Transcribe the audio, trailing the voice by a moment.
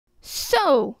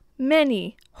so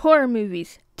many horror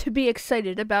movies to be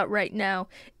excited about right now.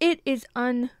 It is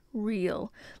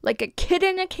unreal. Like a kid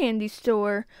in a candy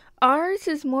store. Ours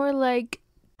is more like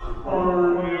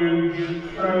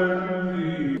carnage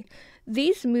candy.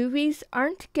 These movies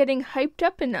aren't getting hyped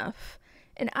up enough,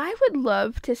 and I would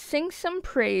love to sing some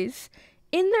praise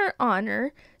in their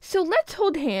honor, so let's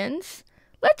hold hands.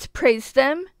 Let's praise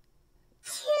them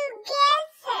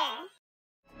together.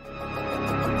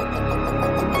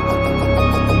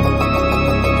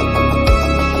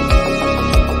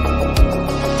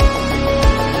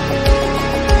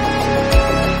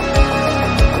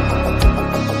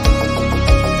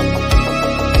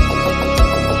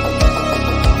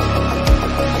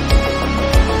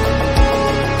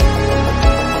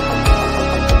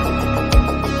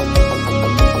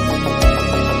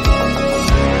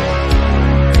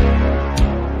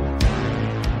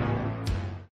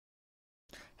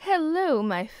 Hello,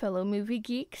 my fellow movie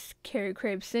geeks. Carey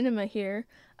Craves Cinema here.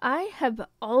 I have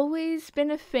always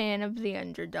been a fan of the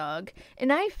underdog,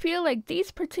 and I feel like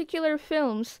these particular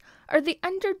films are the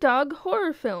underdog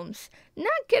horror films,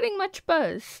 not getting much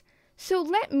buzz. So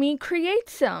let me create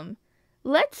some.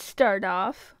 Let's start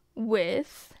off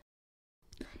with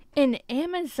an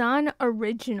Amazon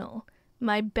original,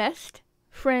 My Best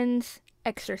Friend's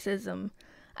Exorcism.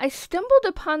 I stumbled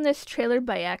upon this trailer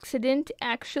by accident,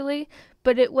 actually,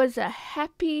 but it was a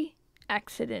happy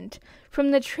accident.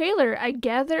 From the trailer, I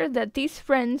gather that these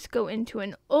friends go into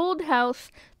an old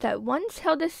house that once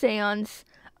held a seance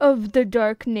of the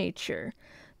dark nature.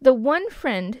 The one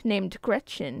friend, named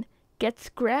Gretchen, gets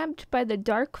grabbed by the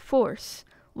dark force,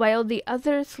 while the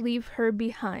others leave her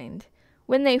behind.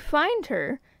 When they find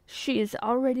her, she is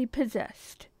already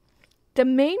possessed. The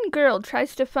main girl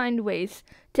tries to find ways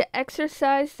to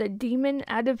exorcise the demon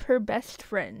out of her best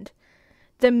friend.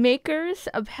 The makers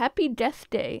of Happy Death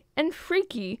Day and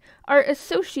Freaky are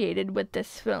associated with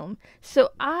this film,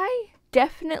 so I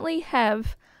definitely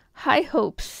have high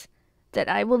hopes that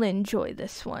I will enjoy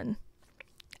this one.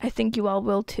 I think you all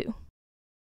will too.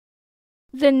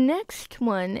 The next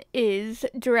one is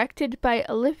directed by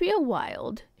Olivia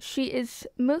Wilde. She is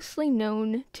mostly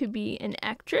known to be an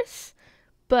actress,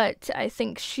 but I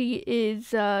think she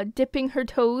is dipping her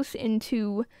toes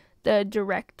into the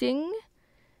directing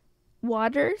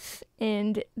waters,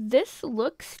 and this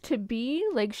looks to be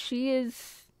like she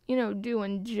is,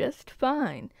 doing just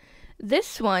fine.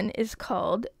 This one is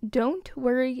called Don't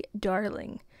Worry,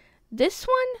 Darling. This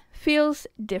one feels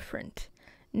different.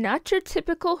 Not your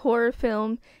typical horror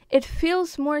film, it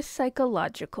feels more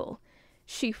psychological.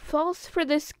 She falls for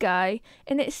this guy,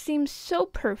 and it seems so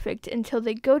perfect until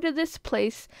they go to this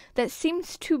place that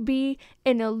seems to be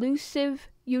an elusive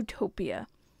utopia.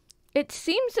 It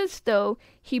seems as though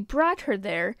he brought her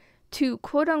there to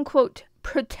quote-unquote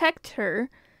protect her,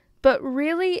 but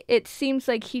really it seems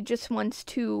like he just wants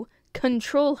to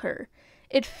control her.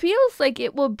 It feels like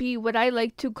it will be what I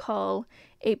like to call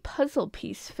a puzzle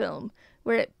piece film,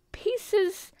 where it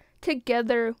pieces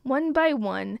together one by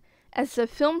one as the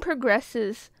film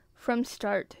progresses from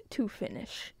start to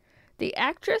finish. The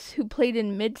actress who played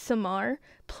in Midsommar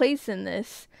plays in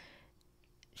this.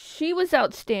 She was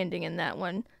outstanding in that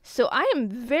one, so I am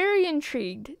very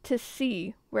intrigued to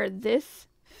see where this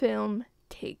film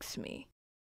takes me.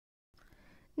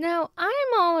 Now, I'm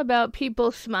all about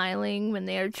people smiling when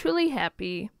they are truly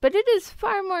happy, but it is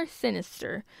far more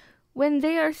sinister when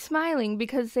they are smiling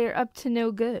because they are up to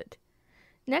no good.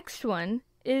 Next one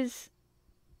is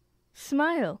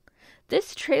Smile.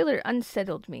 This trailer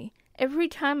unsettled me. Every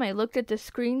time I looked at the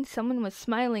screen, someone was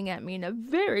smiling at me in a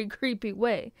very creepy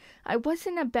way. I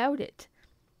wasn't about it,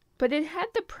 but it had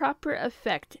the proper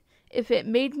effect if it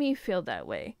made me feel that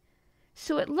way.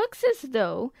 So it looks as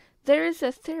though there is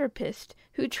a therapist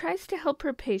who tries to help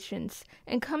her patients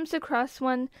and comes across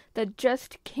one that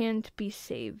just can't be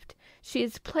saved. She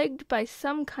is plagued by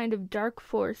some kind of dark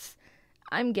force,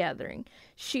 I'm gathering.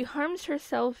 She harms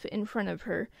herself in front of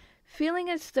her, feeling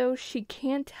as though she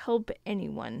can't help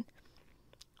anyone.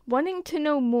 Wanting to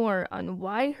know more on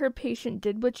why her patient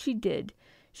did what she did,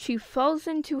 she falls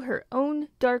into her own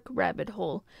dark rabbit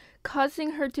hole,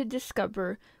 causing her to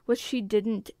discover what she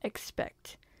didn't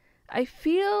expect. I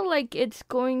feel like it's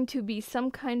going to be some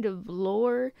kind of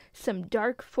lore, some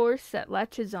dark force that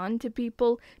latches on to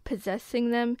people,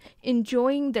 possessing them,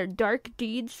 enjoying their dark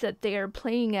deeds that they are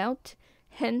playing out,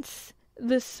 hence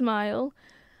the smile.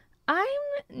 I'm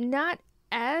not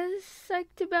as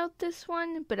psyched about this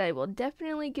one, but I will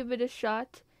definitely give it a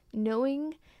shot,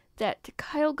 knowing that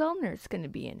Kyle Gallner is going to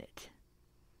be in it.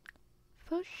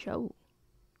 For sure.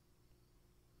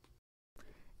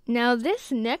 Now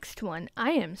this next one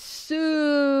I am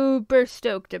super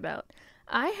stoked about.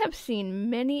 I have seen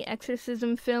many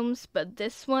exorcism films, but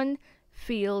this one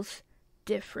feels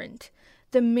different.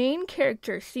 The main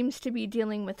character seems to be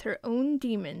dealing with her own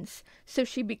demons, so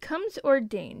she becomes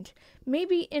ordained,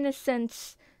 maybe in a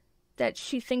sense that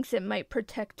she thinks it might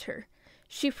protect her.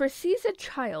 She foresees a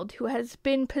child who has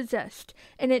been possessed,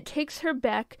 and it takes her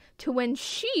back to when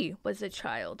she was a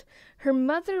child. Her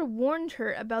mother warned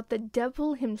her about the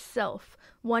devil himself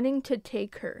wanting to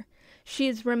take her. She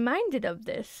is reminded of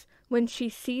this when she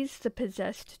sees the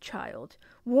possessed child.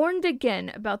 Warned again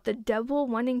about the devil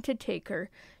wanting to take her,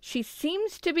 she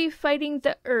seems to be fighting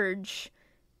the urge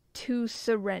to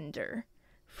surrender.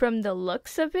 From the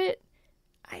looks of it,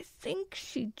 I think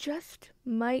she just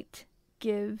might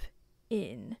give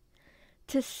in.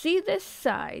 To see this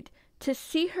side, to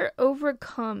see her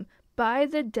overcome by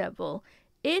the devil,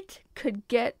 it could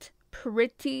get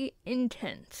pretty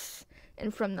intense.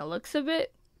 And from the looks of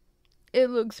it, it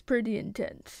looks pretty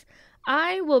intense.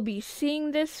 I will be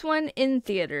seeing this one in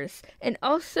theaters, and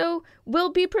also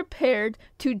will be prepared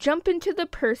to jump into the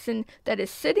person that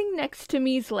is sitting next to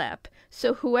me's lap.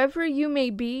 So whoever you may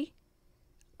be,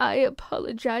 I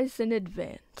apologize in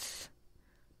advance.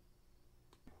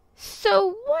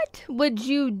 So what would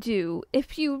you do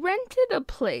if you rented a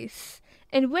place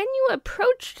and when you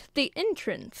approached the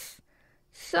entrance,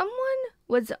 someone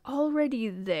was already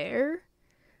there?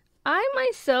 I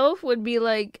myself would be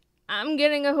like, I'm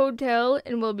getting a hotel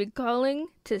and will be calling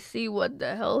to see what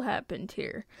the hell happened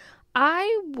here.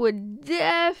 I would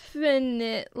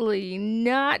definitely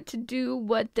not do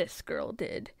what this girl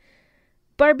did.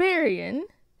 Barbarian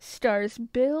stars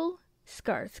Bill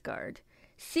Skarsgård.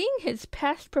 Seeing his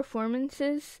past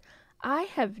performances, I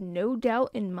have no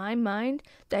doubt in my mind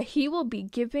that he will be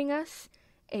giving us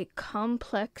a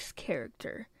complex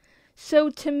character.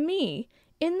 So to me,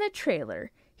 in the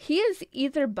trailer, he is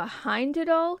either behind it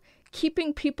all,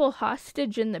 keeping people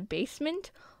hostage in the basement,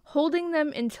 holding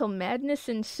them until madness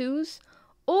ensues,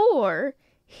 or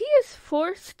he is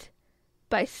forced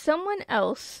by someone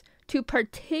else to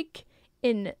partake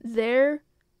in their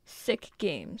sick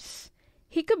games.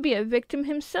 He could be a victim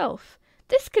himself.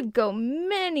 This could go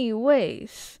many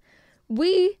ways.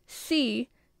 We see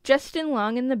Justin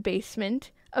Long in the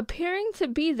basement, appearing to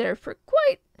be there for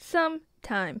quite some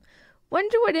time.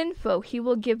 Wonder what info he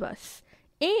will give us.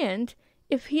 And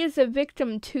if he is a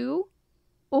victim too,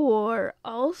 or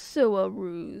also a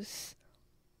ruse.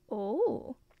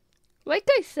 Oh. Like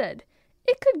I said,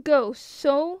 it could go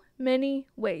so many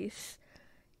ways.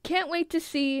 Can't wait to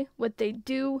see what they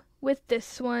do with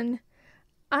this one.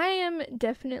 I am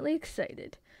definitely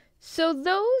excited. So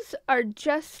those are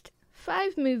just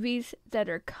 5 movies that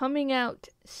are coming out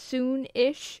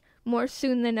soon-ish, more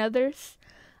soon than others.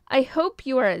 I hope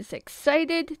you are as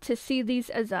excited to see these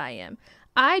as I am.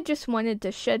 I just wanted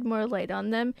to shed more light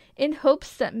on them in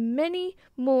hopes that many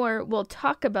more will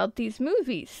talk about these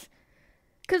movies.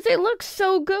 'Cause they look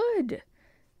so good.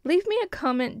 Leave me a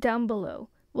comment down below.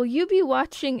 Will you be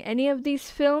watching any of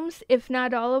these films, if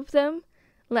not all of them?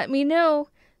 Let me know.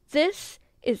 This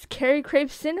is Carey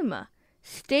Craves Cinema.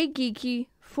 Stay geeky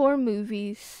for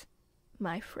movies,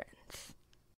 my friends.